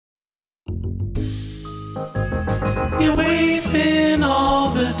You're wasting all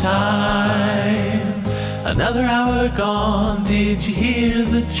the time. Another hour gone, did you hear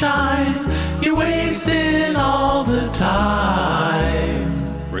the chime? You're wasting all the time.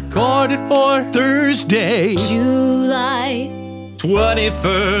 Recorded for Thursday, July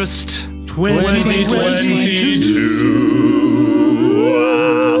 21st,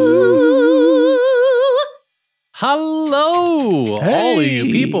 2022. Hello, all of you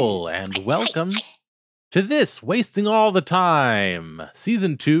Hey. people, and welcome to this Wasting All the Time,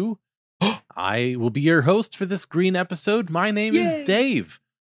 Season 2. I will be your host for this green episode. My name is Dave,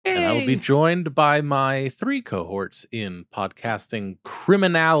 and I will be joined by my 3 cohorts in podcasting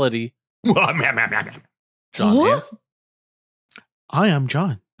criminality. John Hanson, I am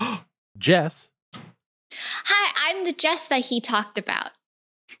John. Jess, Hi, I'm the Jess that he talked about.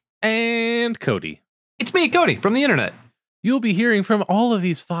 and Cody. It's me, Cody, from the internet. You'll be hearing from all of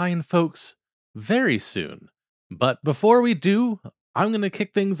these fine folks very soon. But before we do, I'm going to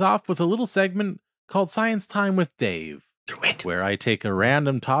kick things off with a little segment called Science Time with Dave, where I take a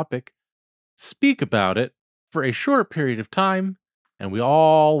random topic, speak about it for a short period of time, and we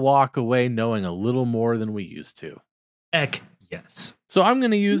all walk away knowing a little more than we used to. Heck, yes. So I'm going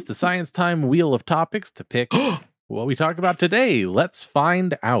to use the Science Time wheel of topics to pick what we talk about today. Let's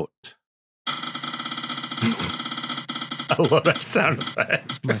find out. I love that sound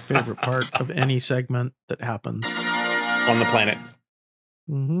effect. My favorite part of any segment that happens. On the planet.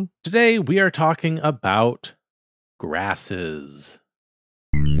 Mm-hmm. Today we are talking about grasses.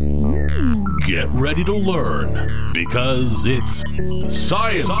 Get ready to learn, because it's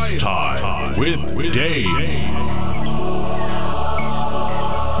Science Time with Dave.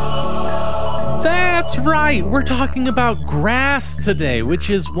 That's right, we're talking about grass today,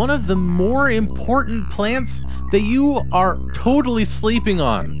 which is one of the more important plants that you are totally sleeping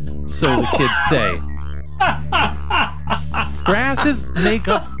on, so the kids say. Grasses make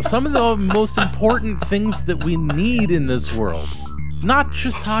up some of the most important things that we need in this world. Not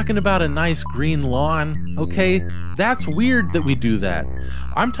just talking about a nice green lawn, okay? That's weird that we do that.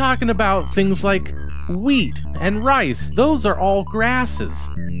 I'm talking about things like wheat and rice. Those are all grasses.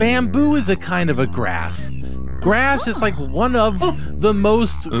 Bamboo is a kind of a grass. Grass is like one of the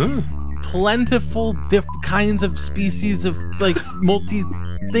most plentiful kinds of species of like multi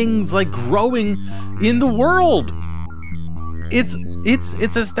things like growing in the world. It's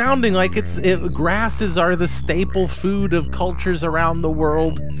astounding. Like grasses are the staple food of cultures around the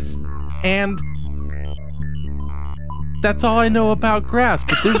world, and that's all I know about grass.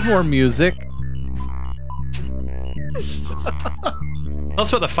 But there's more music.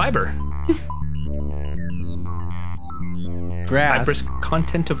 Also the fiber. Grass. Fibrous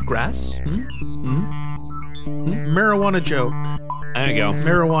content of grass. Marijuana joke. There you go.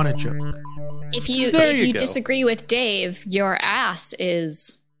 Marijuana joke. If you There you go. disagree with Dave, your ass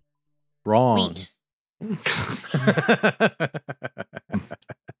is Wrong. wheat.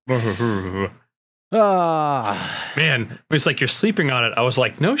 Ah. Man, it was like you're sleeping on it. I was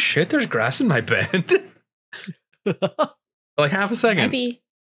like, no shit, there's grass in my bed. Like half a second. Maybe.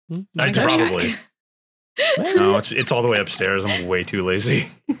 I Go probably. check. No, it's all the way upstairs. I'm way too lazy.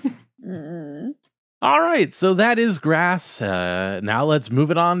 Mm. All right, so that is grass. Now let's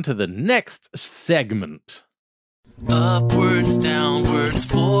move it on to the next segment. Upwards, downwards,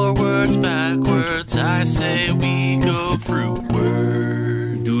 forwards, backwards. I say we go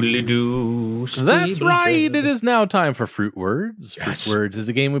fruitwards. Doodly-doo. That's right. It is now time for Fruit Words. Yes. Fruit Words is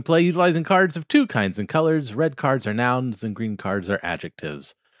a game we play utilizing cards of 2 kinds and colors. Red cards are nouns and green cards are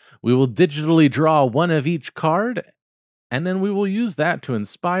adjectives. We will digitally draw one of each card, and then we will use that to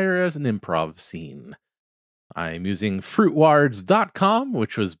inspire as an improv scene. I'm using fruitwards.com,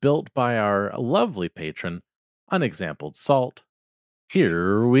 which was built by our lovely patron, Unexampled Salt.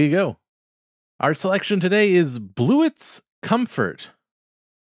 Here we go. Our selection today is Bluet's Comfort.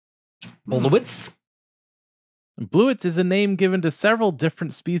 Bullowitz? Bluets is a name given to several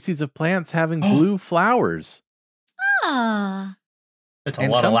different species of plants having blue flowers. Ah. It's a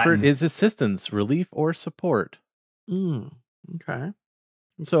And lot of comfort Latin. is assistance, relief, or support. Okay.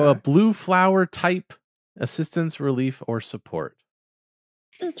 So a blue flower type, assistance, relief, or support.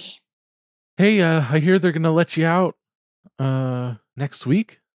 Okay. Hey, I hear they're gonna let you out next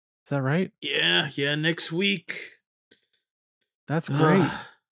week. Is that right? Yeah, next week. That's great.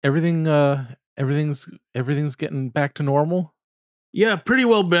 Everything's getting back to normal. Yeah, pretty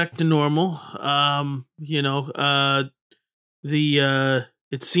well back to normal.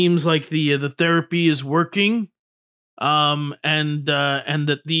 It seems like the therapy is working. And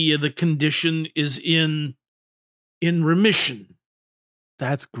that the condition is in remission.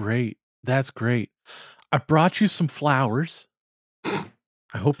 That's great. That's great. I brought you some flowers.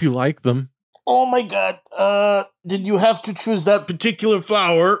 I hope you like them. Oh my god. Did you have to choose that particular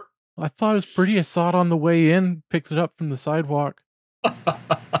flower? I thought it was pretty. I saw it on the way in, picked it up from the sidewalk.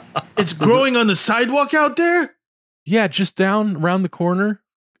 It's growing on the sidewalk out there? Yeah, just down around the corner.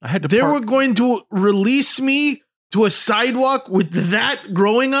 I had to They park. were going to release me to a sidewalk with that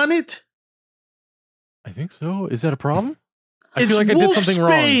growing on it? I think so. Is that a problem? I It's feel like I did something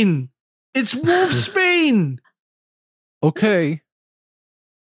wrong. Wolfsbane. It's Wolfsbane. Okay.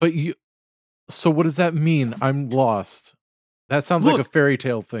 But you... So what does that mean? I'm lost. That sounds like a fairy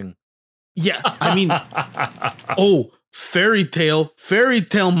tale thing. Yeah, I mean... Oh, fairy tale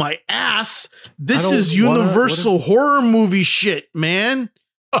my ass. This is universal horror movie shit, man.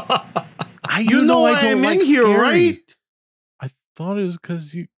 You know I am in here, right? I thought it was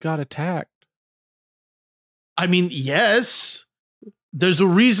because you got attacked. I mean, yes. There's a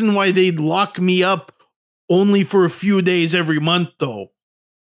reason why they'd lock me up only for a few days every month, though.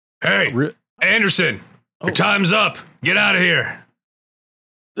 Hey, Anderson, your time's up. Get out of here.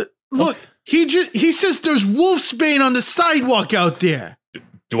 Look, he says there's Wolfsbane on the sidewalk out there.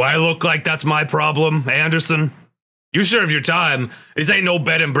 Do I look like that's my problem, Anderson? You serve your time. This ain't no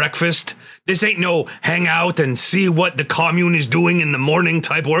bed and breakfast. This ain't no hang out and see what the commune is doing in the morning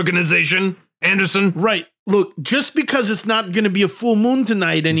type organization, Anderson. Right. Look, just because it's not going to be a full moon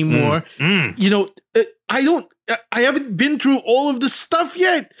tonight anymore, you know, I haven't been through all of the stuff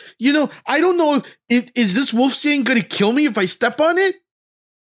yet. You know, I don't know, is this Wolfsbane going to kill me if I step on it?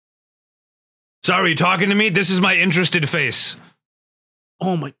 Sorry, you talking to me? This is my interested face.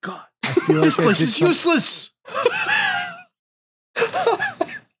 Oh my God. I feel like this place is useless.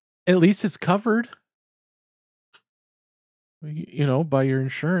 At least it's covered. You know, by your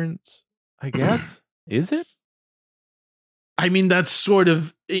insurance, I guess. Is it? I mean, that's sort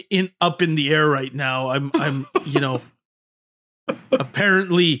of up in the air right now. I'm you know,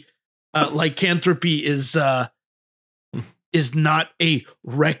 apparently lycanthropy is not a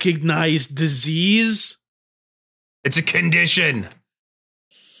recognized disease. It's a condition.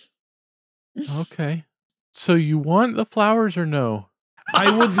 Okay. So you want the flowers or no? I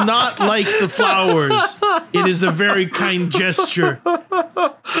would not like the flowers. It is a very kind gesture,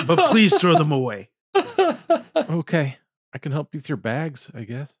 but please throw them away. Okay. I can help you with your bags, I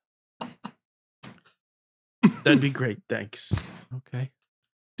guess. That'd be great. Thanks. Okay.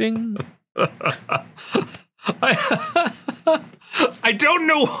 Ding. I don't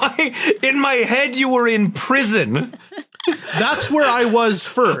know why in my head you were in prison. That's where I was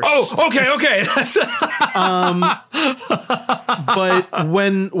first. Oh, okay. That's but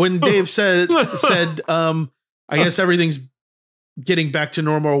when Dave said I guess everything's getting back to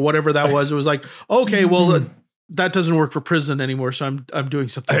normal or whatever that was, it was like, okay, well that doesn't work for prison anymore, so I'm doing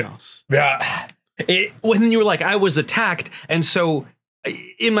something else. Yeah. When you were like, I was attacked, and so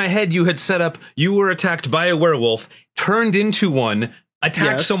in my head you had set up, you were attacked by a werewolf, turned into one,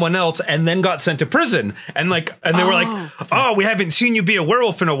 attacked someone else, and then got sent to prison. And they were like, oh, we haven't seen you be a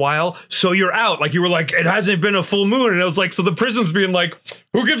werewolf in a while, so you're out. Like, you were like, it hasn't been a full moon. And I was like, so the prison's being like,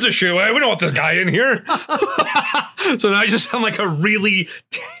 who gives a shit? We don't want this guy in here. So now I just sound like a really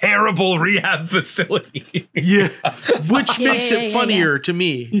terrible rehab facility. Yeah. Which makes it funnier to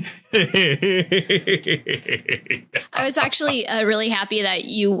me. I was actually really happy that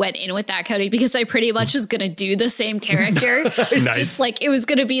you went in with that, Cody, because I pretty much was going to do the same character. Nice. Just like, it was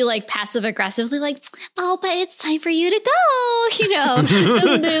going to be like passive aggressively like, oh, but it's time for you to go. You know,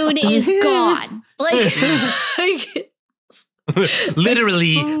 the moon is gone. Like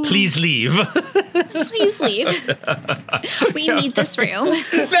Literally, please leave. Please leave. We need this room.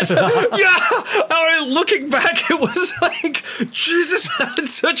 Looking back, it was like, Jesus,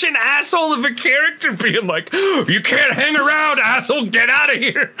 that's such an asshole of a character being like, you can't hang around, asshole, get out of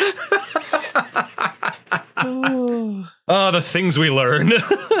here. Oh, the things we learn.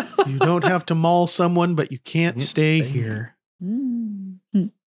 You don't have to maul someone, but you can't stay here.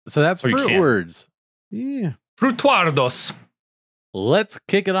 So that's fruit words. Yeah. Frutuardos. Let's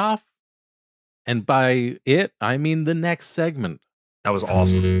kick it off. And by it, I mean the next segment. That was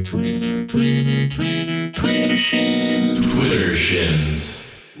awesome. Twitter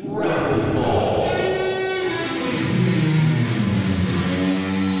shins. Rebel Ball.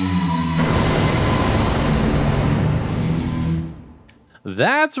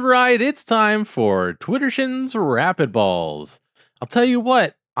 That's right. It's time for Twittershins Rapid Balls. I'll tell you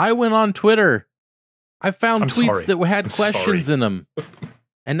what. I went on Twitter. I found tweets that had questions in them.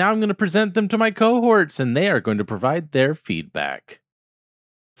 And now I'm going to present them to my cohorts, and they are going to provide their feedback.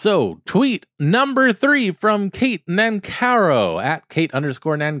 So, tweet number 3 from Kate Nancaro, at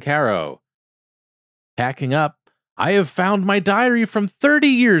Kate_Nancaro. Packing up, I have found my diary from 30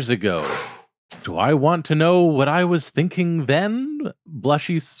 years ago. Do I want to know what I was thinking then?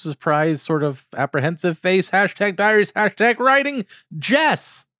 Blushy, surprised, sort of apprehensive face. #diaries, #writing.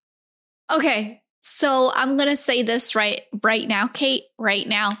 Jess. Okay, so I'm going to say this right now, Kate, right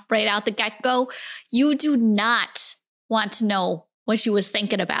now, right out the get-go. You do not want to know what she was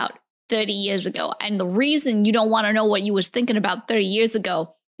thinking about 30 years ago. And the reason you don't want to know what you was thinking about 30 years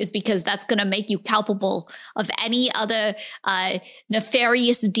ago is because that's going to make you culpable of any other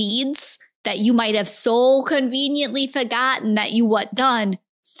nefarious deeds that you might have so conveniently forgotten that you done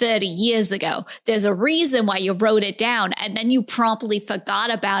 30 years ago. There's a reason why you wrote it down and then you promptly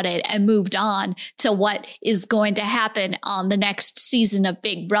forgot about it and moved on to what is going to happen on the next season of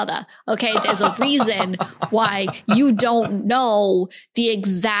Big Brother. Okay, there's a reason why you don't know the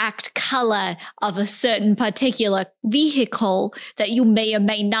exact color of a certain particular vehicle that you may or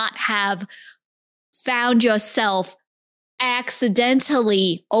may not have found yourself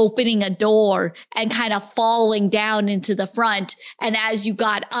accidentally opening a door and kind of falling down into the front. And as you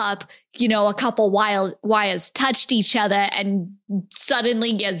got up, a couple wires touched each other and suddenly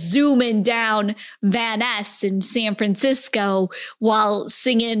you're zooming down Van Ness in San Francisco while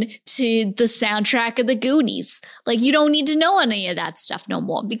singing to the soundtrack of the Goonies. Like, you don't need to know any of that stuff no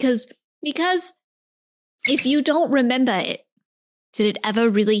more because if you don't remember it, did it ever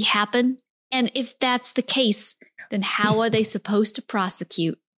really happen? And if that's the case, then how are they supposed to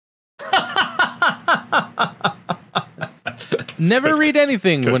prosecute? Never read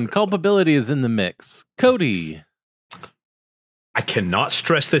anything when culpability is in the mix. Cody. I cannot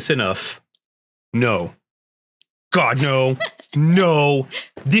stress this enough. No. God, no. No.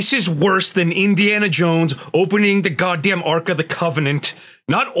 This is worse than Indiana Jones opening the goddamn Ark of the Covenant.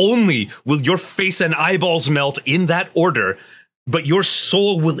 Not only will your face and eyeballs melt in that order, but your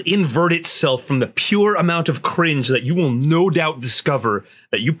soul will invert itself from the pure amount of cringe that you will no doubt discover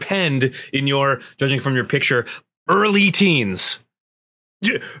that you penned in your, judging from your picture, early teens.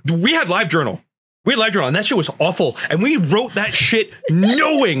 We had LiveJournal. And that shit was awful. And we wrote that shit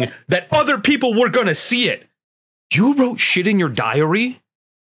knowing that other people were gonna see it. You wrote shit in your diary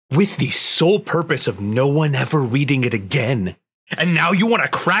with the sole purpose of no one ever reading it again. And now you want to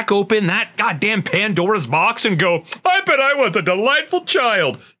crack open that goddamn Pandora's box and go, I bet I was a delightful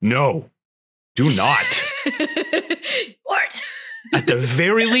child. No, do not. What? At the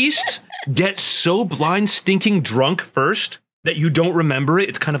very least, get so blind, stinking drunk first that you don't remember it.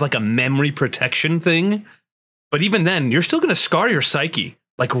 It's kind of like a memory protection thing. But even then, you're still going to scar your psyche,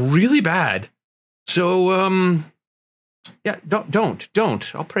 like really bad. So, yeah,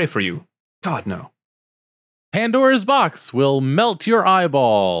 don't. I'll pray for you. God, no. Pandora's box will melt your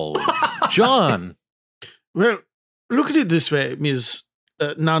eyeballs. John. Well, look at it this way, Ms.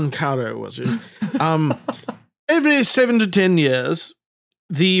 Nancaro, was it? Every 7 to 10 years,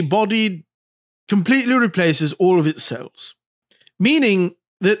 the body completely replaces all of its cells, meaning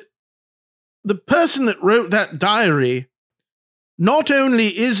that the person that wrote that diary not only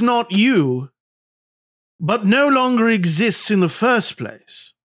is not you, but no longer exists in the first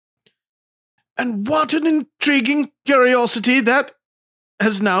place. And what an intriguing curiosity that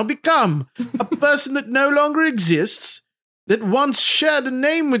has now become. A person that no longer exists, that once shared a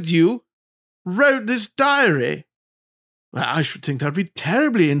name with you, wrote this diary. Well, I should think that would be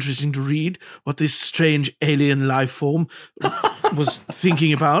terribly interesting to read what this strange alien life form was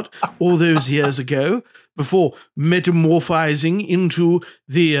thinking about all those years ago, before metamorphizing into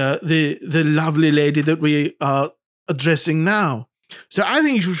the lovely lady that we are addressing now. So I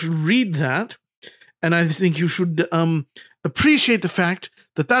think you should read that. And I think you should appreciate the fact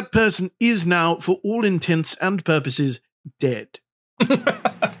that that person is now, for all intents and purposes, dead.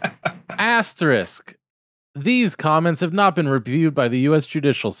 Asterisk. These comments have not been reviewed by the U.S.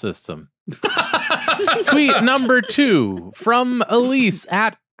 judicial system. Tweet number 2 from Elise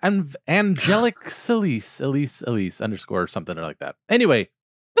at Angelic Elise _ something like that. Anyway.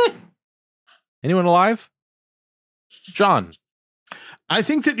 Anyone alive? John. I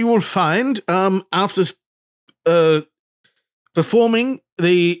think that you will find, after performing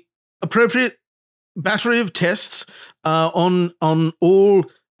the appropriate battery of tests on all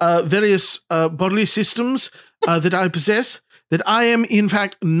various bodily systems that I possess, that I am in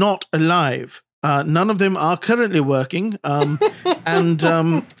fact not alive. None of them are currently working, and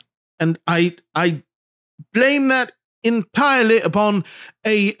I blame that entirely upon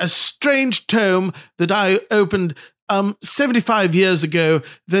a strange tome that I opened 75 years ago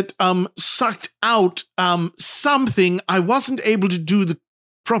that sucked out something I wasn't able to do the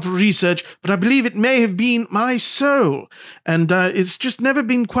proper research, but I believe it may have been my soul. And it's just never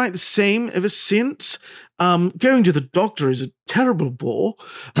been quite the same ever since. Going to the doctor is a terrible bore.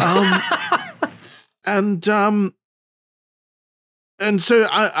 And so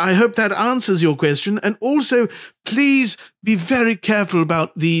I hope that answers your question. And also, please be very careful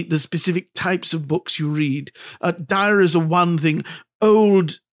about the specific types of books you read. Diaries are one thing.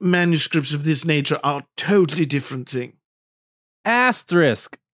 Old manuscripts of this nature are a totally different thing.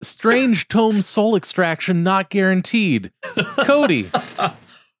 Asterisk. Strange tome soul extraction not guaranteed. Cody.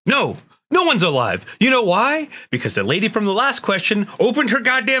 No one's alive. You know why? Because the lady from the last question opened her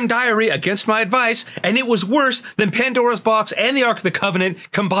goddamn diary against my advice, and it was worse than Pandora's Box and the Ark of the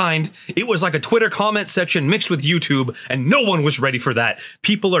Covenant combined. It was like a Twitter comment section mixed with YouTube, and no one was ready for that.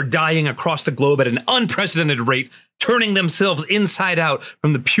 People are dying across the globe at an unprecedented rate, turning themselves inside out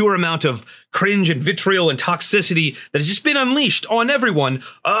from the pure amount of cringe and vitriol and toxicity that has just been unleashed on everyone.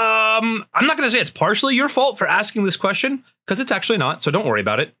 I'm not going to say it's partially your fault for asking this question, because it's actually not, so don't worry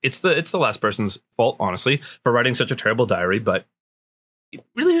about it. It's the last person's fault, honestly, for writing such a terrible diary, but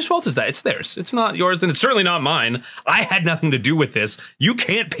really, whose fault is that? It's theirs. It's not yours, and it's certainly not mine. I had nothing to do with this. You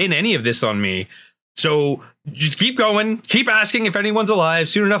can't pin any of this on me. So just keep going. Keep asking if anyone's alive.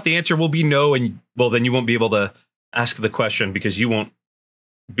 Soon enough, the answer will be no, and, well, then you won't be able to ask the question because you won't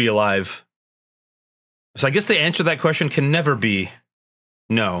be alive. So I guess the answer to that question can never be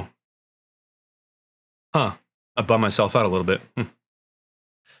no. Huh. I bum myself out a little bit.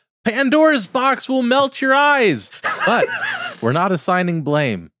 Pandora's box will melt your eyes, but we're not assigning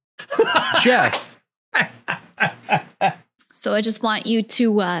blame. Jess. So I just want you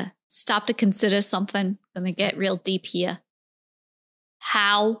to stop to consider something. I'm going to get real deep here.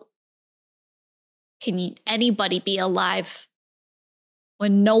 How can anybody be alive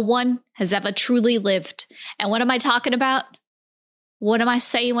when no one has ever truly lived? And what am I talking about? What am I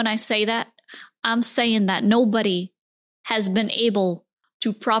saying when I say that? I'm saying that nobody has been able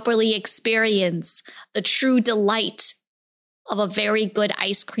to properly experience the true delight of a very good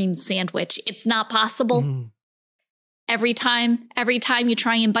ice cream sandwich. It's not possible. Every time you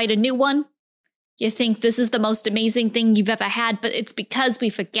try and bite a new one, you think this is the most amazing thing you've ever had, but it's because we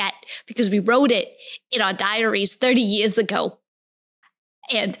forget, because we wrote it in our diaries 30 years ago.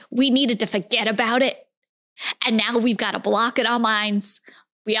 And we needed to forget about it. And now we've got a block in our minds.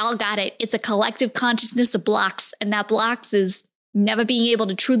 We all got it. It's a collective consciousness of blocks. And that blocks is never being able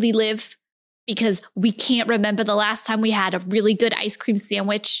to truly live because we can't remember the last time we had a really good ice cream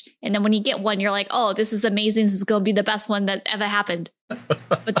sandwich. And then when you get one, you're like, oh, this is amazing. This is going to be the best one that ever happened.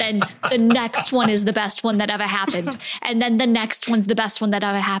 But then the next one is the best one that ever happened. And then the next one's the best one that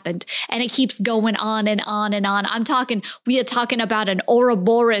ever happened. And it keeps going on and on and on. We are talking about an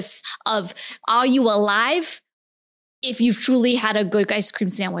Ouroboros of, are you alive? If you've truly had a good ice cream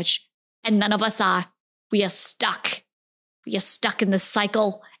sandwich, and none of us are, we are stuck. We are stuck in the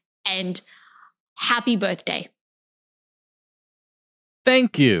cycle, and happy birthday.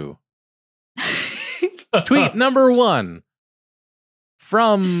 Thank you. Tweet number 1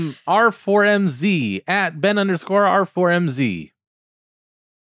 from R4MZ at Ben_R4MZ.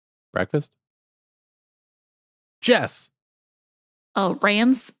 Breakfast? Jess. Oh,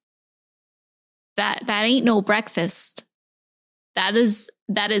 Rams? That ain't no breakfast. That is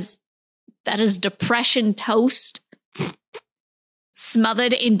depression toast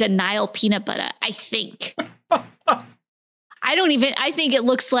smothered in denial peanut butter, I think. I think it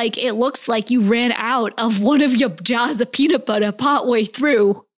looks like you ran out of one of your jars of peanut butter partway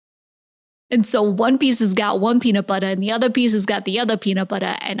through. And so one piece has got one peanut butter and the other piece has got the other peanut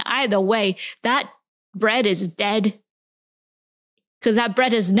butter. And either way, that bread is dead. Because that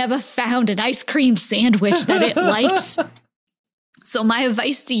bread has never found an ice cream sandwich that it likes. So my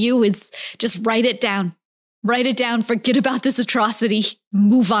advice to you is just write it down. Write it down. Forget about this atrocity.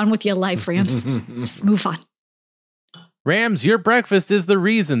 Move on with your life, Rams. Just move on. Rams, your breakfast is the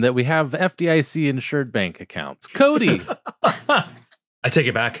reason that we have FDIC insured bank accounts. Cody. I take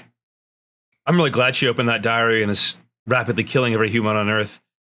it back. I'm really glad she opened that diary and is rapidly killing every human on Earth.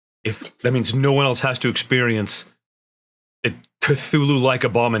 If that means no one else has to experience the Cthulhu-like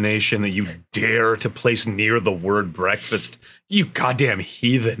abomination that you dare to place near the word breakfast, you goddamn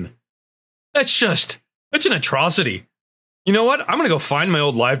heathen. That's an atrocity. You know what? I'm going to go find my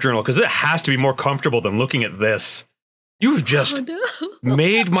old live journal because it has to be more comfortable than looking at this. You've just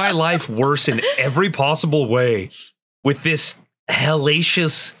made my life worse in every possible way with this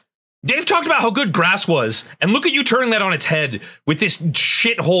hellacious... Dave talked about how good grass was, and look at you turning that on its head with this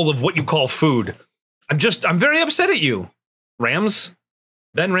shithole of what you call food. I'm very upset at you. Rams?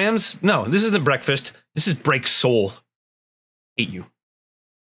 Ben Rams? No, this isn't breakfast. This is break soul. Hate you.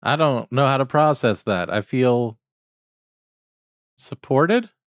 I don't know how to process that. I feel supported.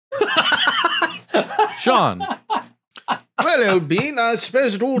 Sean. Well, old bean, I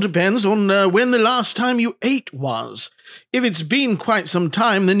suppose it all depends on when the last time you ate was. If it's been quite some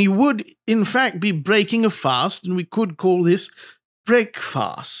time, then you would, in fact, be breaking a fast, and we could call this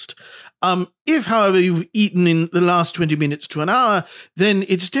breakfast. If, however, you've eaten in the last 20 minutes to an hour, then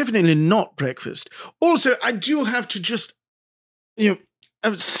it's definitely not breakfast. Also, I do have to just,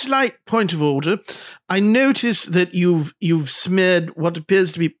 a slight point of order. I notice that you've smeared what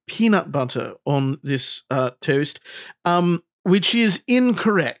appears to be peanut butter on this toast, which is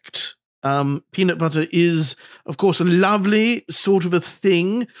incorrect. Peanut butter is, of course, a lovely sort of a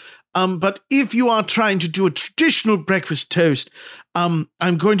thing. But if you are trying to do a traditional breakfast toast, I'm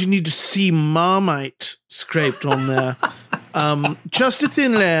going to need to see Marmite scraped on there. Just a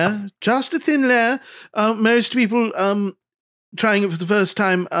thin layer. Most people trying it for the first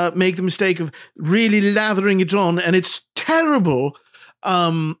time make the mistake of really lathering it on, and it's terrible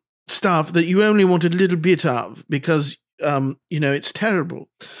stuff that you only want a little bit of because, it's terrible.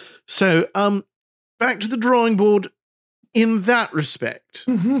 So back to the drawing board in that respect.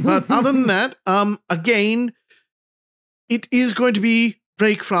 But other than that, again, it is going to be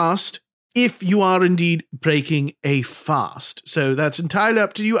breakfast if you are indeed breaking a fast. So that's entirely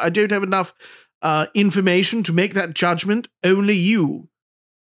up to you. I don't have enough information to make that judgment. Only you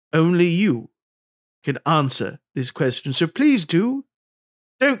can answer this question. So please don't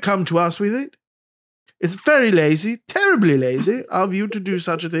come to us with it. It's very lazy, terribly lazy of you to do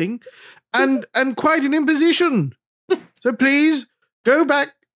such a thing, and quite an imposition. So please go back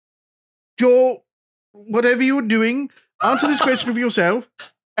to your whatever you were doing, answer this question of yourself,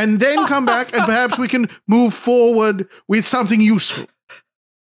 and then come back and perhaps we can move forward with something useful.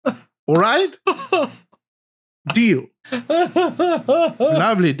 All right? Deal.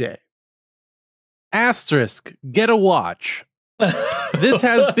 Lovely day. Asterisk, get a watch. This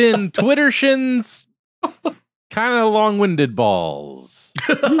has been Twitter Shins kind of long-winded balls.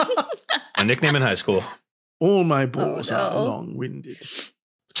 My nickname in high school. All my balls are long-winded.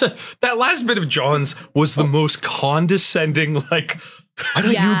 That last bit of John's was the most condescending, like, why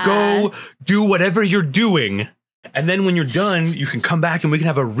don't you go do whatever you're doing? And then when you're done, you can come back and we can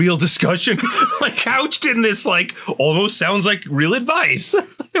have a real discussion, like couched in this, like, almost sounds like real advice.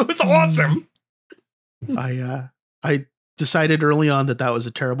 It was awesome. I decided early on that was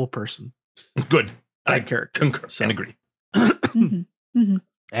a terrible person. Good. I character. Concur and agree.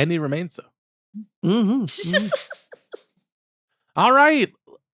 And he remains so. All right.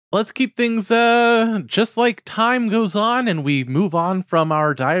 Let's keep things just like time goes on and we move on from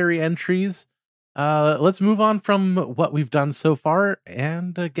our diary entries. Let's move on from what we've done so far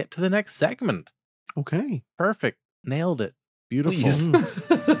and get to the next segment. Okay. Perfect. Nailed it. Beautiful. Please. Here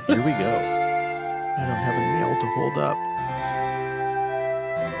we go. I don't have a nail to hold up.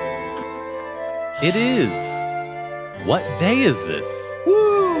 It is. What day is this?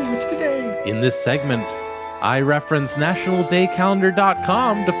 Woo! It's today. In this segment, I reference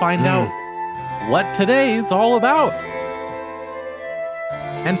nationaldaycalendar.com to find out what today is all about.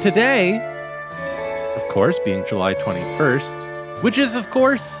 And today, of course, being July 21st, which is, of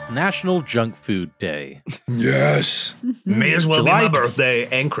course, National Junk Food Day. Yes. May as well July be my birthday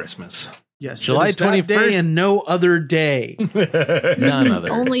and Christmas. Yes. July 21st and no other day. None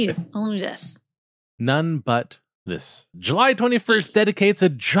other. Only this. None but this. July 21st dedicates a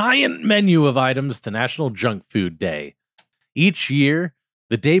giant menu of items to National Junk Food Day. Each year,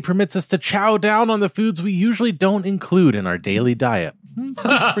 the day permits us to chow down on the foods we usually don't include in our daily diet.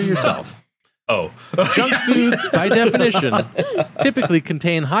 Speak for yourself. Oh. Junk foods, by definition, typically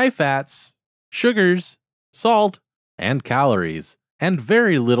contain high fats, sugars, salt, and calories, and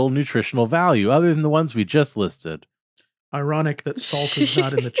very little nutritional value other than the ones we just listed. Ironic that salt is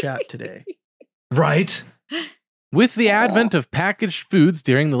not in the chat today. Right? With the advent of packaged foods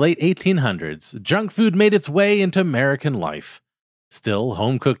during the late 1800s, junk food made its way into American life. Still,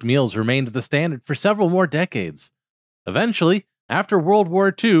 home-cooked meals remained the standard for several more decades. Eventually, after World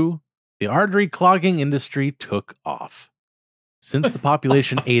War II, the artery-clogging industry took off. Since the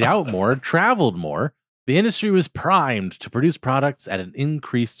population ate out more, traveled more, the industry was primed to produce products at an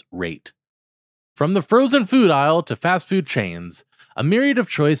increased rate. From the frozen food aisle to fast food chains, a myriad of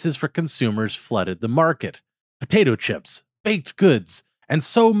choices for consumers flooded the market. Potato chips, baked goods, and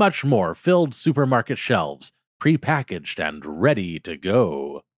so much more filled supermarket shelves, pre-packaged and ready to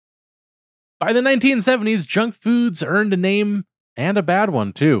go. By the 1970s, junk foods earned a name, and a bad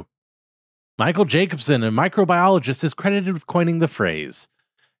one, too. Michael Jacobson, a microbiologist, is credited with coining the phrase.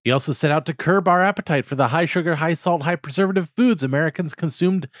 He also set out to curb our appetite for the high sugar, high salt, high preservative foods Americans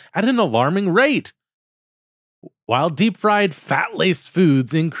consumed at an alarming rate. While deep-fried, fat-laced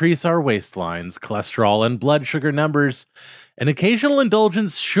foods increase our waistlines, cholesterol, and blood sugar numbers, an occasional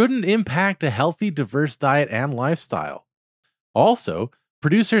indulgence shouldn't impact a healthy, diverse diet and lifestyle. Also,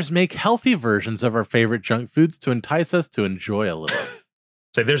 producers make healthy versions of our favorite junk foods to entice us to enjoy a little.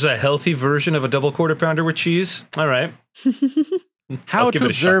 So there's a healthy version of a double quarter pounder with cheese? All right. How to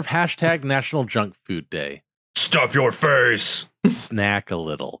observe hashtag National Junk Food Day. Stuff your face. Snack a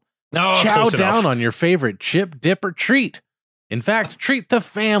little. No, Chow close down enough. on your favorite chip, dip, or treat. In fact, treat the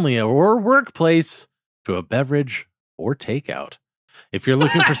family or workplace to a beverage or takeout. If you're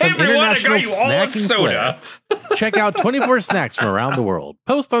looking for some Everyone, I international got you all a snacking soda. flair, check out 24 snacks from around the world.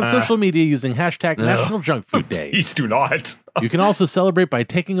 Post on social media using hashtag National Junk Food Day. Please do not. You can also celebrate by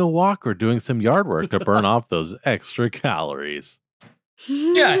taking a walk or doing some yard work to burn off those extra calories.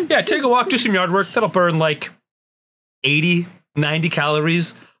 Yeah, take a walk, do some yard work. That'll burn like 80, 90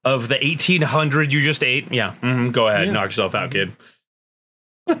 calories of the 1,800 you just ate. Yeah, go ahead, knock yourself out, kid.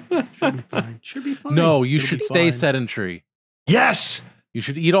 Should be fine. Should be fine. No, you It'll should be stay fine. sedentary. Yes! You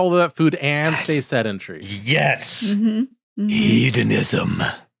should eat all of that food and stay sedentary. Yes! Mhm. Mhm. Hedonism.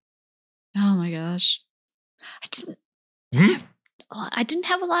 Oh my gosh. Hmm? I didn't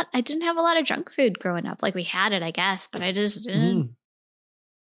have a lot. I didn't have a lot of junk food growing up. Like we had it, I guess, but I just didn't.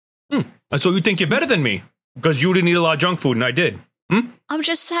 And so you think you're better than me because you didn't eat a lot of junk food and I did. I'm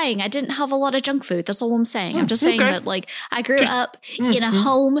just saying I didn't have a lot of junk food. That's all I'm saying. I'm just saying okay. that like I grew up in a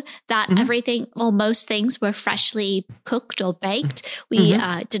home that everything, well, most things were freshly cooked or baked. We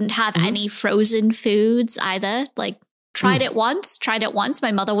didn't have any frozen foods either. Like tried it once.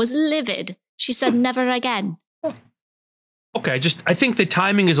 My mother was livid. She said never again. Okay, I think the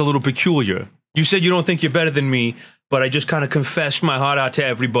timing is a little peculiar. You said you don't think you're better than me, but I just kind of confessed my heart out to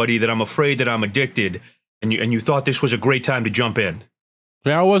everybody that I'm afraid that I'm addicted. And you thought this was a great time to jump in.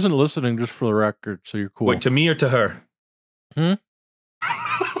 Yeah, I wasn't listening, just for the record, so you're cool. Wait, to me or to her?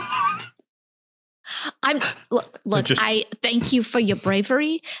 Look, I thank you for your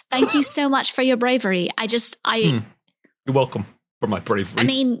bravery. Thank you so much for your bravery. You're welcome for my bravery. I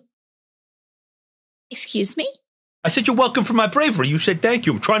mean, excuse me? I said you're welcome for my bravery. You said thank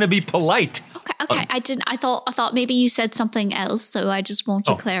you. I'm trying to be polite. Okay. I thought maybe you said something else, so I just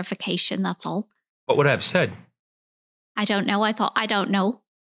wanted clarification, that's all. What would I have said? I don't know. I don't know.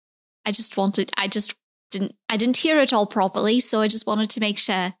 I didn't hear it all properly, so I just wanted to make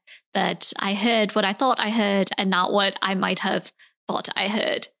sure that I heard what I thought I heard and not what I might have thought I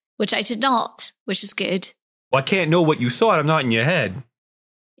heard, which I did not, which is good. Well, I can't know what you thought. I'm not in your head.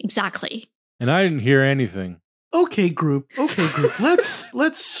 Exactly. And I didn't hear anything. Okay, group.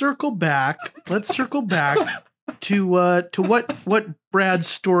 Let's circle back. Let's circle back to what Brad's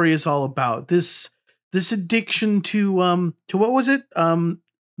story is all about. This addiction to what was it?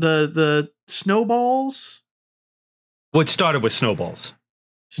 The snowballs. Well, it started with snowballs.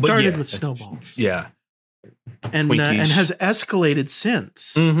 Started with snowballs. Yeah. And has escalated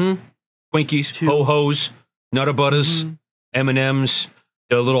since. Twinkies, Ho-Hos, Nutter Butters, M&M's,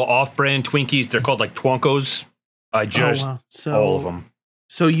 the little off-brand Twinkies. They're called like Twonkos. All of them.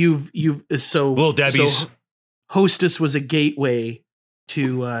 So Little Debbie's. So Hostess was a gateway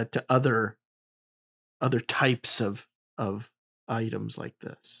to other types of items like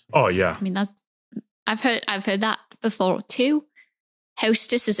this. Oh yeah. I mean, I've heard that before too.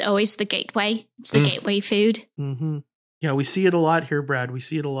 Hostess is always the gateway. It's the gateway food. Mm-hmm. Yeah, we see it a lot here, Brad. We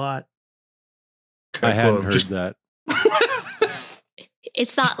see it a lot. I hadn't heard that.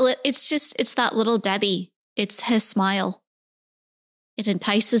 It's that little Debbie. It's her smile. It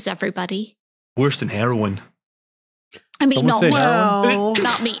entices everybody. Worse than heroin. I mean, not me. Well,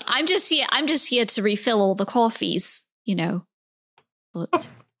 Not me. I'm just here to refill all the coffees, you know.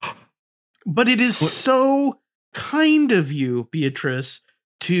 But it is so kind of you, Beatrice,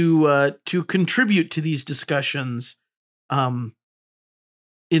 to contribute to these discussions in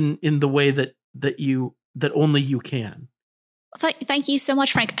the way that only you can. Thank you so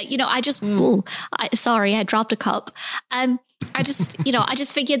much, Frank. You know, I just sorry, I dropped a cup. I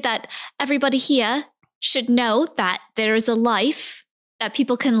just figured that everybody here should know that there is a life that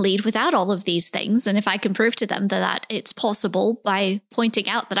people can lead without all of these things. And if I can prove to them that it's possible by pointing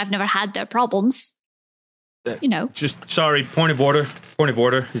out that I've never had their problems, you know. Just sorry, point of order.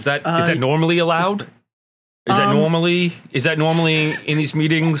 Is that normally allowed? Is that normally in these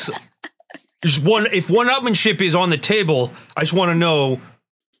meetings? If one-upmanship is on the table, I just want to know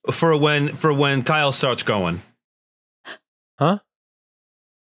for when Kyle starts going. Huh?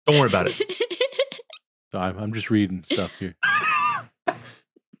 Don't worry about it. I'm just reading stuff here.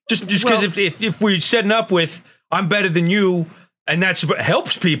 Just because if we're setting up with I'm better than you, and that's what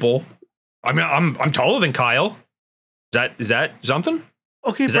helps people. I mean, I'm taller than Kyle. Is that something?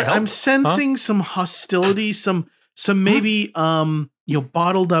 Okay, but I'm sensing some hostility, some maybe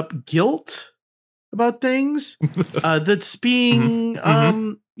bottled up guilt about things that's being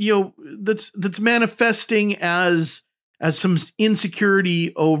that's manifesting as some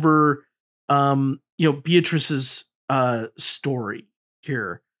insecurity over Beatrice's story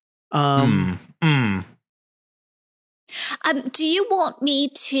here. Do you want me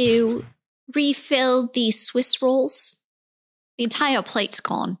to refill the Swiss rolls? The entire plate's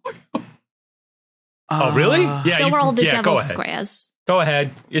gone. Oh, really? Yeah. So are all the devil's squares. Go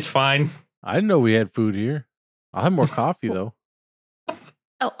ahead. It's fine. I didn't know we had food here. I'll have more coffee though.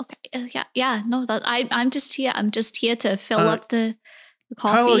 Oh, okay. Yeah. No, I'm just here. I'm just here to fill up the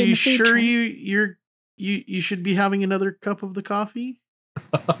coffee. Kyle, are and you the food sure tray. you should be having another cup of the coffee?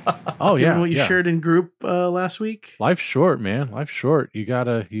 Oh Given yeah. what you shared in group last week. Life's short, man. Life's short. You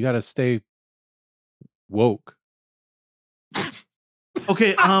gotta stay woke.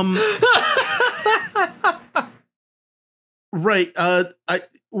 Okay. Right.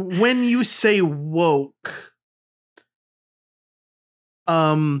 When you say woke,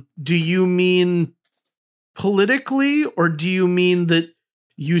 do you mean politically, or do you mean that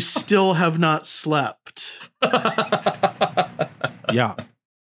you still have not slept? Yeah.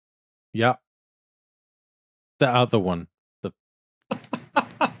 The other one, the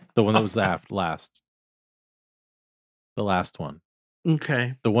one that was last, the last one.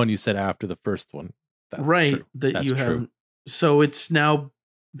 Okay. The one you said after the first one. That's right. true. That That's you true. haven't. So it's now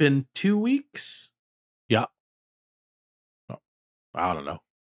been 2 weeks. Yeah. Oh, I don't know.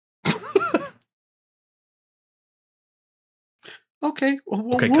 Okay.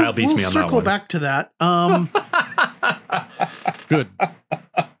 Well, Okay, Kyle beats me on that circle one. back to that. Good.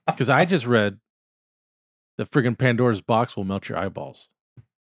 Because I just read that friggin' Pandora's box will melt your eyeballs.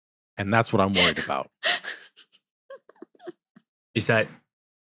 And that's what I'm worried about. Is that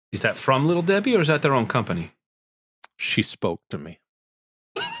from Little Debbie, or is that their own company? She spoke to me.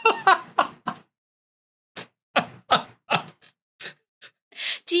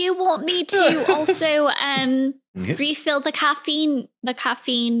 Do you want me to also refill the caffeine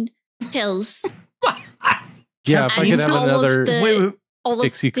pills? Yeah, if I could have all another of the, all of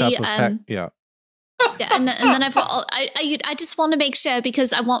Dixie cup the of pack. Yeah. yeah, and then I've got. I just want to make sure,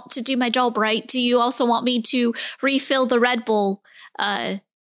 because I want to do my job right. Do you also want me to refill the Red Bull? The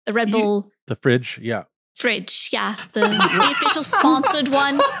Red Bull. The fridge. Yeah. Fridge. Yeah, the official sponsored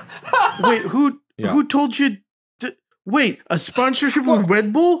one. Wait, who told you? Wait, a sponsorship with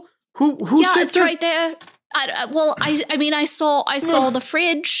Red Bull? Who Yeah, said it's that? right there. I mean, I saw the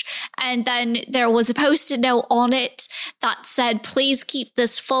fridge, and then there was a Post-it note on it that said, "Please keep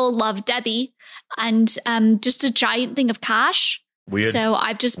this full, love, Debbie," and just a giant thing of cash. Weird. So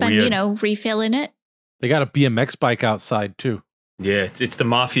I've just been, refilling it. They got a BMX bike outside too. Yeah, it's the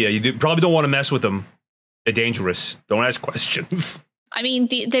mafia. You probably don't want to mess with them. They're dangerous. Don't ask questions. I mean,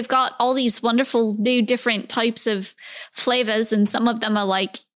 they've got all these wonderful new different types of flavors, and some of them are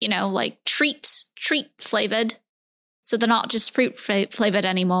like treat flavored. So they're not just fruit flavored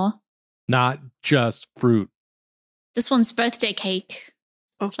anymore. Not just fruit. This one's birthday cake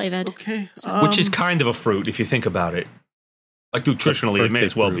flavored. Okay. So- Which is kind of a fruit if you think about it. Like nutritionally, it may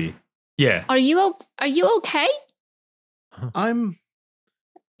as well be. Yeah. Are you okay?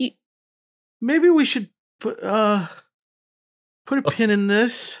 Maybe we should put a pin in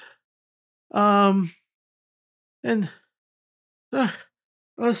this. And a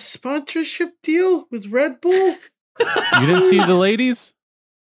sponsorship deal with Red Bull? You didn't see the ladies?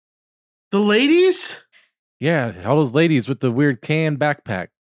 The ladies? Yeah, all those ladies with the weird can backpack.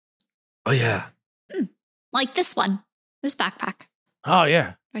 Oh, yeah. Like this one. This backpack. Oh,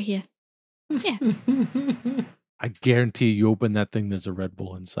 yeah. Right here. Yeah. I guarantee you open that thing, there's a Red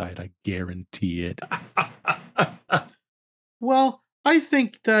Bull inside. I guarantee it. Well, I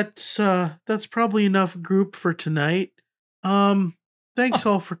think that's probably enough group for tonight. Thanks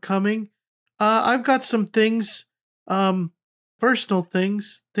all for coming. I've got some things, personal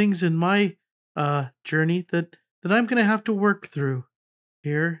things in my journey that I'm gonna have to work through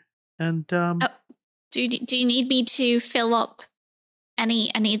here. And do you need me to fill up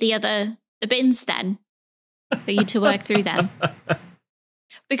any of the bins then for you to work through them?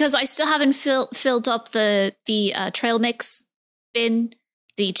 Because I still haven't filled up the trail mix bin,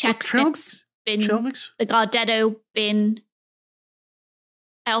 the Chex mix bin, the Gardetto bin.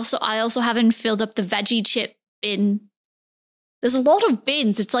 I also haven't filled up the veggie chip bin. There's a lot of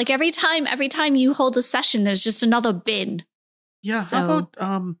bins. It's like every time you hold a session, there's just another bin. Yeah, So-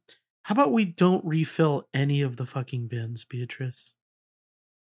 how about we don't refill any of the fucking bins, Beatrice?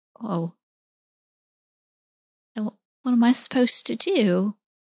 Oh. And what am I supposed to do?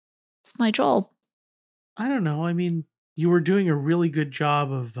 It's my job. I don't know. I mean, you were doing a really good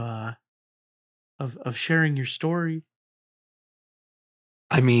job of sharing your story.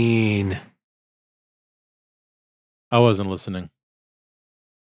 I mean, I wasn't listening.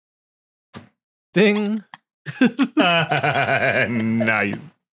 Ding. nice.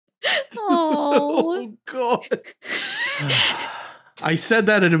 Oh. God. I said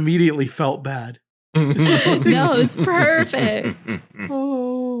that and immediately felt bad. No, it's perfect.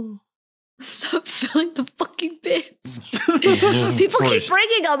 Oh. Stop filling the fucking bins. People keep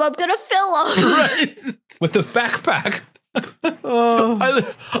bringing them. I'm gonna fill them. Right. With the backpack. Oh.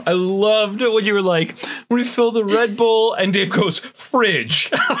 I loved it when you were like, refill the Red Bull, and Dave goes,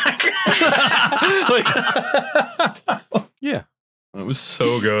 fridge. Yeah. It was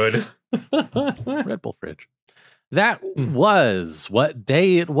so good. Red Bull fridge. That was what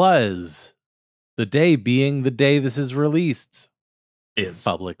day it was. The day being the day this is released Is.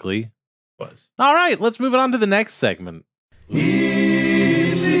 publicly. Was. All right, let's move on to the next segment.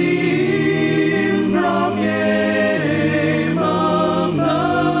 It's the improv game of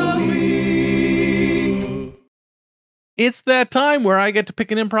the week. It's that time where I get to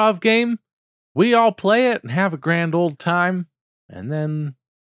pick an improv game. We all play it and have a grand old time. And then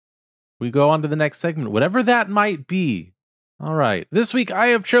we go on to the next segment, whatever that might be. All right. This week I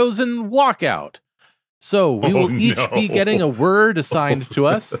have chosen Walkout. So we will each be getting a word assigned to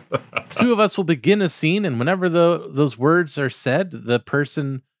us. Two of us will begin a scene, and whenever those words are said, the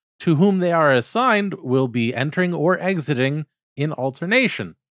person to whom they are assigned will be entering or exiting in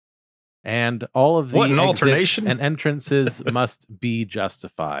alternation. And all of the What, an exits alternation? and entrances must be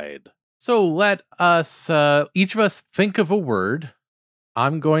justified. So let us, each of us, think of a word.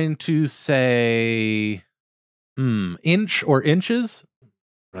 I'm going to say, inch or inches.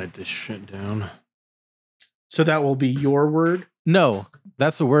 Write this shit down. So that will be your word? No,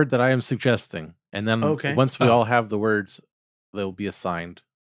 that's the word that I am suggesting. And then Okay. once we all have the words, they'll be assigned.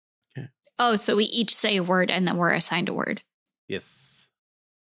 Oh, so we each say a word and then we're assigned a word. Yes.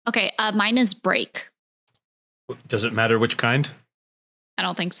 Okay, mine is break. Does it matter which kind? I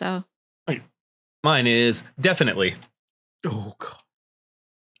don't think so. Mine is definitely. Oh, God.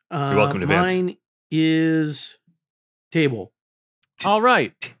 You're welcome to Vance. Mine is table. All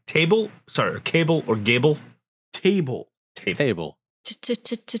right. Table? Sorry, cable or gable? Table. Table. T.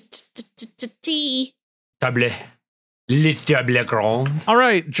 Table. Le table grand. All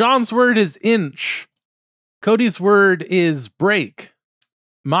right. John's word is inch. Cody's word is break.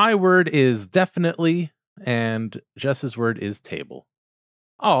 My word is definitely. And Jess's word is table.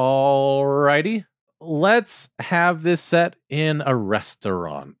 All righty. Let's have this set in a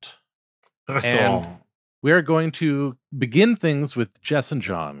restaurant. Restaurant. We are going to begin things with Jess and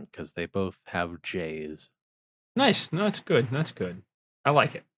John because they both have J's. Nice. No, that's good. That's good. I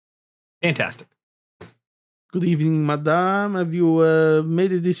like it. Fantastic. Good evening, madame. Have you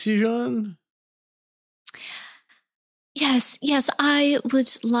made a decision? Yes, I would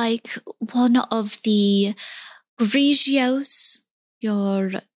like one of the Grigios,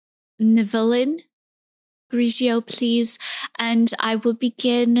 your Nivelin Grigio, please. And I will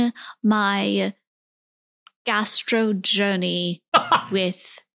begin my gastro journey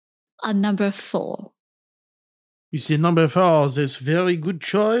with a number 4. You see, number 4 is very good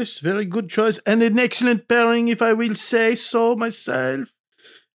choice, and an excellent pairing, if I will say so myself.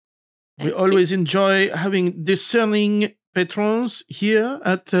 We Thank you. always enjoy having discerning patrons here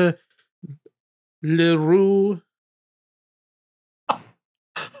at Le Roux.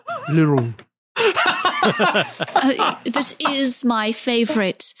 Le Roux. This is my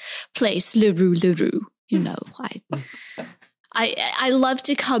favorite place, Le Roux. You know, I love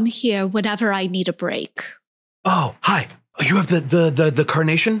to come here whenever I need a break. Oh, hi. Oh, you have the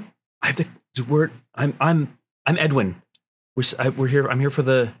carnation? I have the word. I'm Edwin. We're here. I'm here for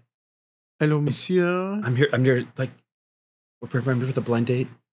the. Hello, monsieur. I'm here. Like, I'm here for the blind date,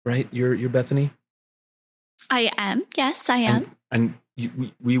 right? You're Bethany. I am. Yes, I am. And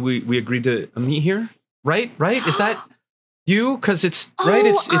we agreed to meet here, right? Right? Is that you? Because it's right.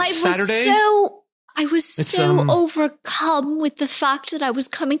 It's Saturday. I was so overcome with the fact that I was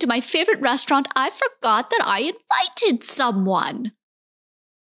coming to my favorite restaurant, I forgot that I invited someone.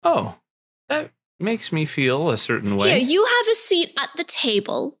 Oh, that makes me feel a certain way. Here, you have a seat at the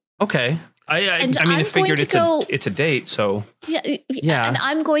table. Okay. I mean, I figured it's a date, so yeah. And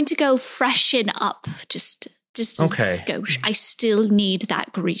I'm going to go freshen up just a skosh. I still need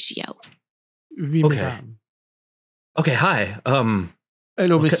that Grigio. Oui, Okay. madame. Okay, hi.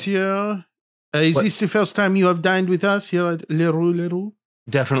 Hello, Okay. monsieur. Is What? this the first time you have dined with us here at Leroux?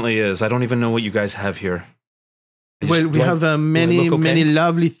 Definitely is. I don't even know what you guys have here. Well, we have many, look okay? many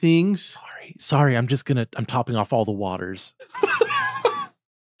lovely things. Sorry, I'm topping off all the waters.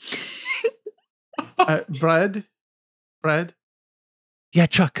 Brad? Yeah,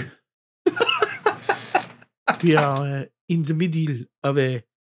 Chuck. We are in the middle of a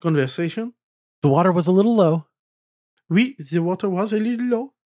conversation. The water was a little low. The water was a little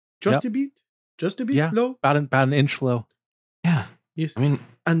low. Just Yep. a bit Yeah. low. About an inch low. Yeah. Yes. I mean,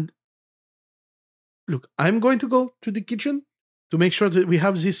 And look, I'm going to go to the kitchen to make sure that we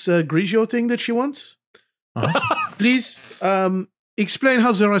have this Grigio thing that she wants. Uh-huh. Please explain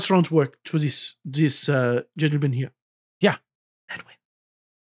how the restaurant worked to this gentleman here. Edwin.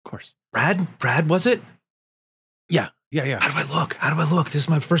 Of course. Brad, was it? Yeah. How do I look? This is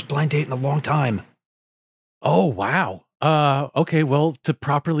my first blind date in a long time. Oh, wow. Okay, well, to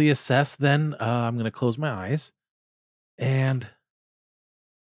properly assess then, I'm going to close my eyes. And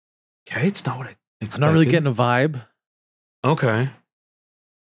Okay, it's not what I expected. I'm not really getting a vibe. Okay.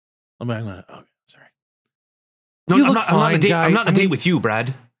 I'm going to, oh, sorry. No, You I'm look not on a fine, date. guy. I'm not on I a date mean- with you,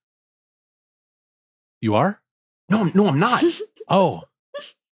 Brad. You are? No, I'm not. Oh,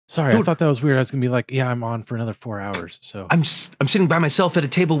 sorry. I Dude. thought that was weird. I was going to be like, yeah, I'm on for another 4 hours. So I'm sitting by myself at a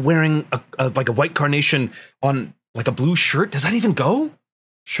table wearing like a white carnation on like a blue shirt. Does that even go?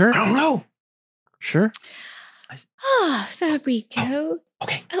 sure. I don't know. Sure. Oh, there we go.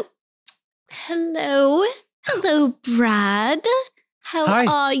 Okay. Hello, Brad. How Hi.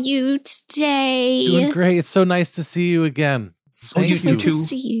 are you today? Doing great. It's so nice to see you again. Thank you Good to too.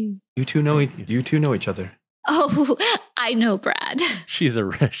 see you. You two know Thank you. you two know each other. Oh, I know Brad. She's a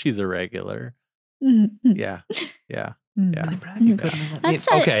regular. Mhm. Yeah. Yeah. Mhm. Yeah. Brad, you got That's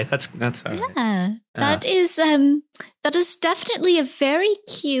a- okay. That's all right. Yeah, that is definitely a very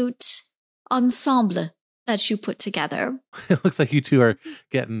cute ensemble that you put together. It looks like you two are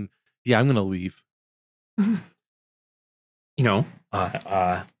getting, yeah, I'm going to leave. You know,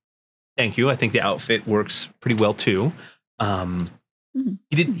 thank you. I think the outfit works pretty well too. Mhm.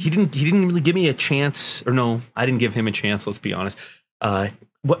 He didn't really give me a chance, or no, I didn't give him a chance. Let's be honest.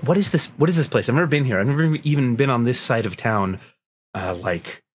 What is this? What is this place? I've never been here. I've never even been on this side of town.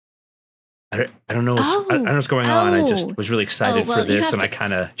 Like, I don't know. I don't know what's going on. I just was really excited well, for you this, have and I to-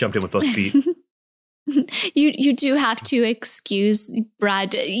 kind of jumped in with both feet. You do have to excuse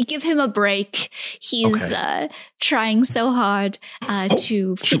Brad. You give him a break. He's trying so hard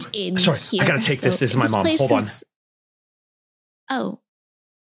to fit shoot. in Sorry, here. I gotta take this. This is my mom. place Hold on. Oh.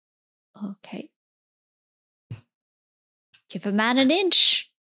 Okay. Give a man an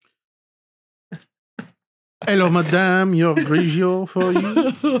inch. Hello, madame. Your Grigio for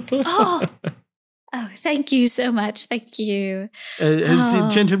you. Oh, thank you so much. Thank you. As the Oh.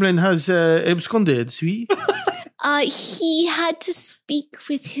 gentleman has absconded, see? He had to speak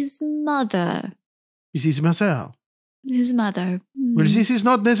with his mother. Is his mother? His mother. Well, this is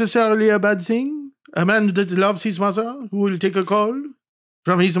not necessarily a bad thing. A man that loves his mother who will take a call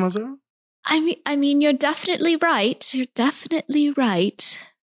from his mother. I mean, you're definitely right. You're definitely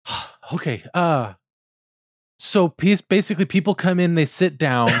right. Okay. So basically people come in, they sit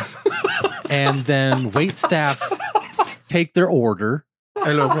down, and then wait staff take their order.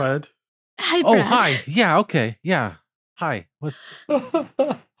 Hello, Brad. Hi, Oh, Brad. hi. Yeah, okay. Yeah. Hi. What's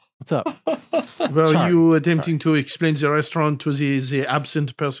up? Were Sorry, you attempting to explain the restaurant to the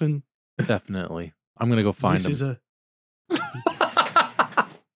absent person? Definitely. I'm going to go find This him. is a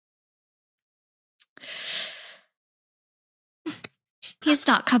He's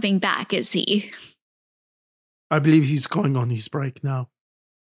not coming back, is he? I believe he's going on his break now.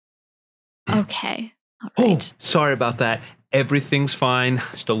 Okay. All Oh, right. sorry about that. Everything's fine.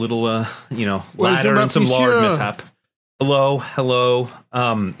 Just a little, Welcome ladder back, and some lard monsieur. mishap. Hello.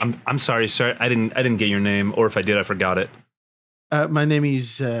 I'm sorry, sir. I didn't get your name, or if I did, I forgot it. My name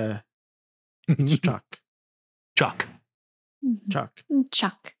is it's Chuck. Chuck. Mhm. Chuck.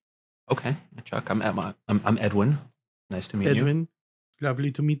 Chuck. Okay, Chuck. I'm Edwin. Nice to meet you. Edwin.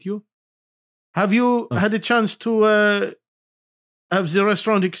 Lovely to meet you. Have you Oh. had a chance to have the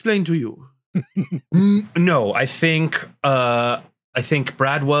restaurant explained to you? No, I think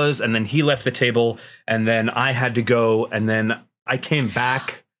Brad was, and then he left the table, and then I had to go, and then I came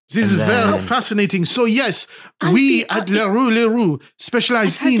back. This is And very then- fascinating. So yes, I'll we be- at Leroux I've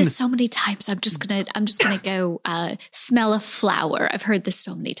specialize heard in. this so many times. I'm just gonna go smell a flower. I've heard this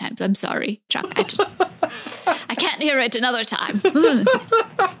so many times. I'm sorry, Chuck. I can't hear it another time.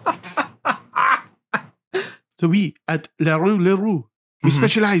 So we at Leroux, we Mhm.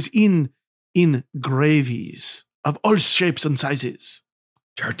 specialize in gravies. of all shapes and sizes.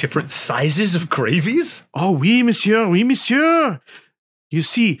 There are different sizes of gravies? Oh, oui, monsieur. Oui, monsieur. You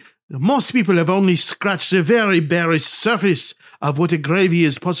see, most people have only scratched the very bare surface of what a gravy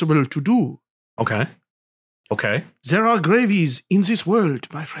is possible to do. Okay. There are gravies in this world,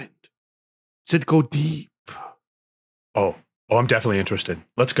 my friend, that go deep. Oh, I'm definitely interested.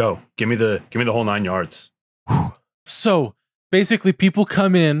 Let's go. Give me the whole 9 yards. So basically, people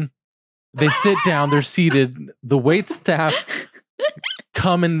come in, they sit down, they're seated. The wait staff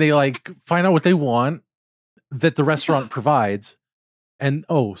come and they like find out what they want that the restaurant provides. And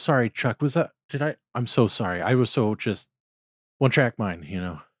oh, sorry, Chuck, was that? I'm so sorry. I was so just one track mind, you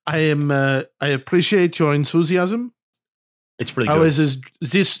know. I appreciate your enthusiasm. It's pretty good. However,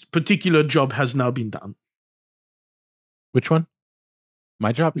 this particular job has now been done. Which one?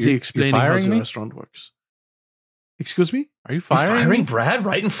 My job? The explaining how firing the me? restaurant works. Excuse me? Are you You're firing me? Brad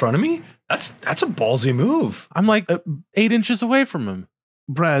right in front of me? That's a ballsy move. I'm like 8 inches away from him.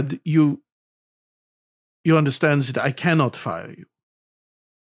 Brad, you understand that I cannot fire you.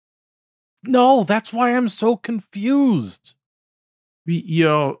 No, that's why I'm so confused.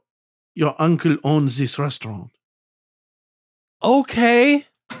 Your uncle owns this restaurant. Okay.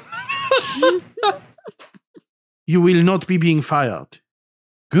 You will not be being fired.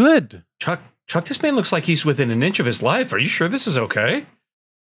 Good. Chuck, this man looks like he's within an inch of his life. Are you sure this is okay?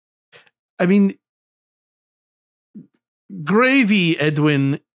 I mean, gravy,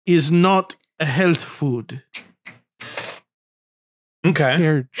 Edwin, is not a health food. Okay.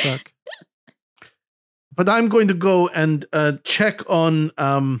 Scared, Chuck. But I'm going to go and check on.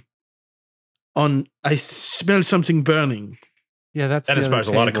 I smell something burning. Yeah, that's That the inspires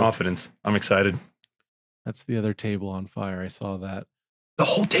a other lot of table. confidence. I'm excited. That's the other table on fire. I saw that. The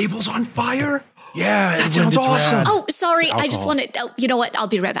whole table's on fire? Yeah, That sounds awesome. Oh, sorry. It's I just alcohol. wanted. Oh, you know what? I'll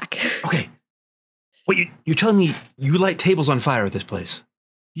be right back. Okay. Wait, you're telling me you light tables on fire at this place?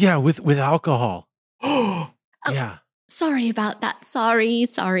 Yeah, with alcohol. Oh, Yeah. Sorry about that.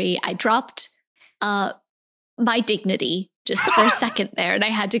 Sorry. I dropped my dignity just for a second there, and I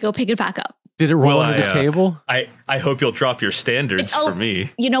had to go pick it back up. Did it roll Well, under the table? I hope you'll drop your standards Oh. for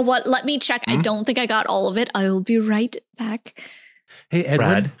me. You know what? Let me check. I don't think I got all of it. I will be right back. Hey,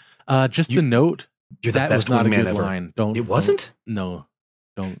 Edwin. Just a note. You're the That best was not a wingman good ever. line. Don't. It wasn't? No.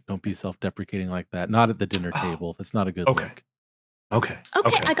 Don't be self-deprecating like that. Not at the dinner table. That's not a good Okay. look. Okay.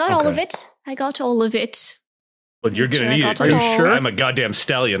 Okay, I got all of it. But you're Make gonna sure I need got it. it Are you all. sure? I'm a goddamn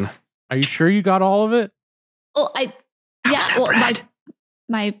stallion. Are you sure you got all of it? Oh, How's yeah. that, Well, Brad?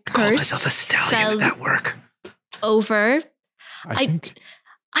 my Call purse myself a stallion. fell Did that work? over. I think.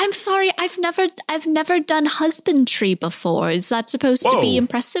 I'm sorry. I've never done husbandry before. Is that supposed to be Whoa.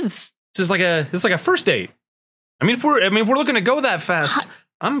 impressive? This is like a first date. I mean, if we're looking to go that fast,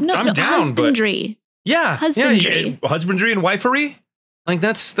 I'm No, down. husbandry. But yeah, Husbandry. yeah, husbandry and wifery. Like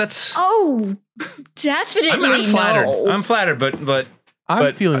that's. Oh, definitely I'm flattered. no. I'm flattered, but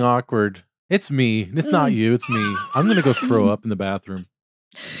I'm feeling awkward. It's me. It's not you. It's me. I'm gonna go throw up in the bathroom.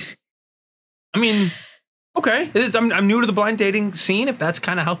 I mean, okay. I'm new to the blind dating scene. If that's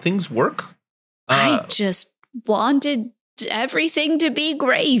kind of how things work, I just wanted everything to be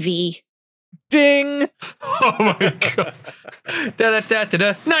gravy. Ding! oh my god, da da da da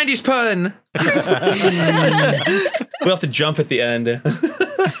da. 90s pun. We'll have to jump at the end.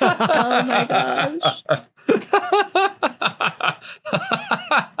 Oh my gosh.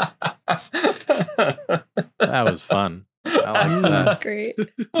 That was fun. I like That's that. great.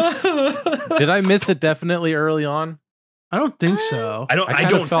 Did I miss it definitely early on? I don't think so. I I kind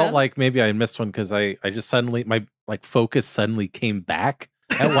don't of felt so. like maybe I missed one because I just suddenly my focus suddenly came back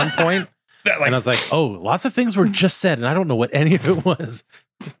at one point, that, like, and I was like, oh, lots of things were just said, and I don't know what any of it was.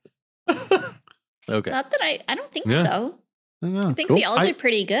 Okay. Not that I don't think Yeah. so. I don't know. I think Cool. we all did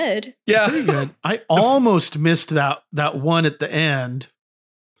pretty good. yeah. Pretty good. I almost missed that one at the end.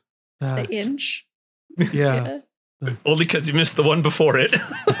 The inch. Yeah. Only because you missed the one before it.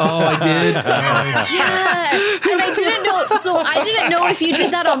 Oh, I did. Sorry. Yeah, and I didn't know. So I didn't know if you did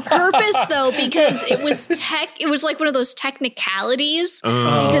that on purpose, though, because it was It was like one of those technicalities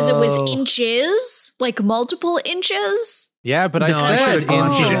because it was Oh. inches, like multiple inches. Yeah, but I No, I said should've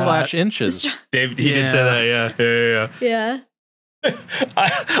gone inches for that. slash inches. Dave, he did say that. Yeah. Yeah.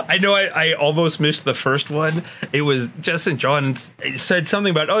 I know I almost missed the first one. It was Justin John said something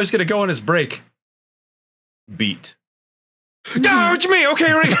about, he's going to go on his break. Beat. No, what you mean? Okay,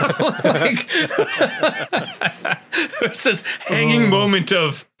 here we go. Like, it's this hanging moment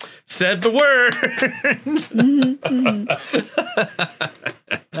of said the word.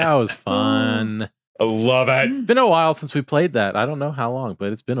 That was fun. I love it. Been a while since we played that. I don't know how long,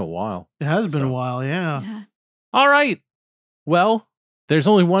 but it's been a while. It has been a while, yeah. Yeah. All right. Well, there's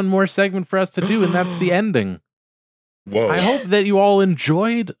only one more segment for us to do, and that's the ending. Whoa. I hope that you all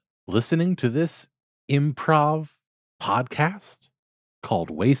enjoyed listening to this improv podcast called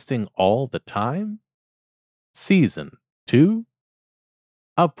Wasting All the Time, Season 2,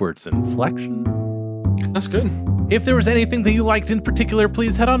 Upwards Inflection. That's good. If there was anything that you liked in particular,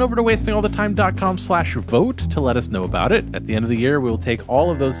 please head on over to wastingallthetime.com/vote to let us know about it. At the end of the year, we'll take all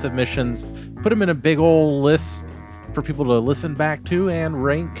of those submissions, put them in a big old list for people to listen back to and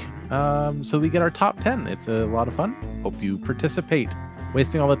rank, so we get our top 10. It's a lot of fun. Hope you participate.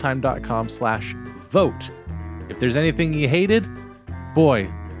 wastingallthetime.com/vote. If there's anything you hated, boy,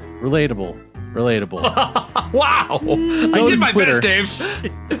 relatable. Wow. I did my best, Dave.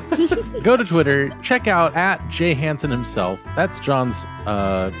 Go to Twitter, check out @JHansen himself. That's John's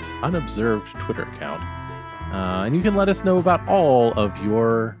unobserved Twitter account. And you can let us know about all of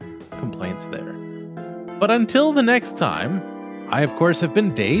your complaints there. But until the next time, I, of course, have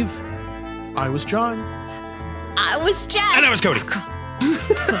been Dave. I was John. I was Jess. And I was Cody.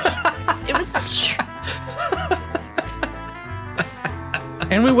 It was.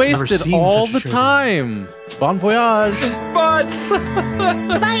 And we wasted seen all such the a show. time. Bon voyage. Butts.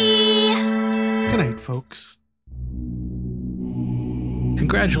 Bye. Good night, folks.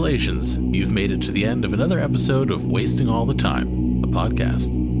 Congratulations, you've made it to the end of another episode of Wasting All the Time, a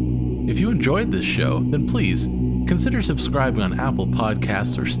podcast. If you enjoyed this show, then please consider subscribing on Apple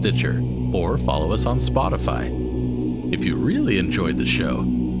Podcasts or Stitcher, or follow us on Spotify. If you really enjoyed the show,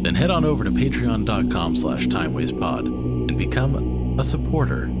 then head on over to patreon.com/timewastepod and become a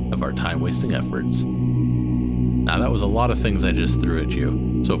supporter of our time-wasting efforts. Now, that was a lot of things I just threw at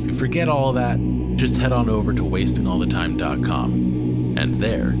you, so if you forget all that, just head on over to wastingallthetime.com, and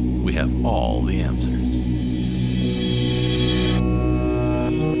there we have all the answers.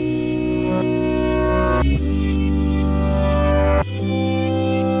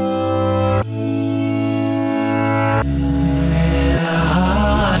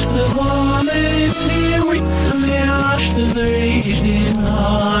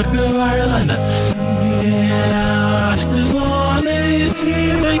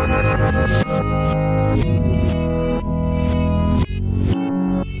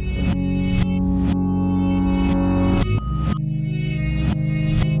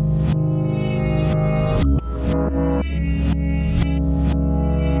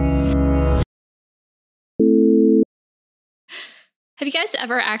 Have you guys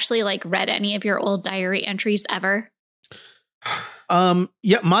ever actually read any of your old diary entries ever?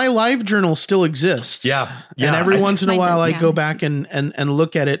 Yeah, my live journal still exists. Yeah. And every It's once in a kind of- while I yeah, go it's back just- and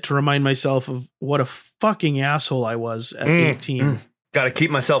look at it to remind myself of what a fucking asshole I was at 18. Got to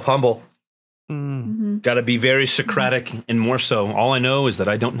keep myself humble. Mm. Mm-hmm. Got to be very Socratic and more so. All I know is that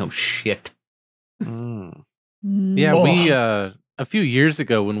I don't know shit. Mm. Yeah, Oh. we a few years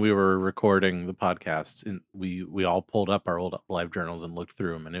ago when we were recording the podcast, and we all pulled up our old live journals and looked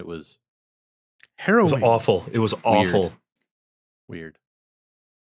through them, and it was It Harrowing. was awful. It was awful. weird.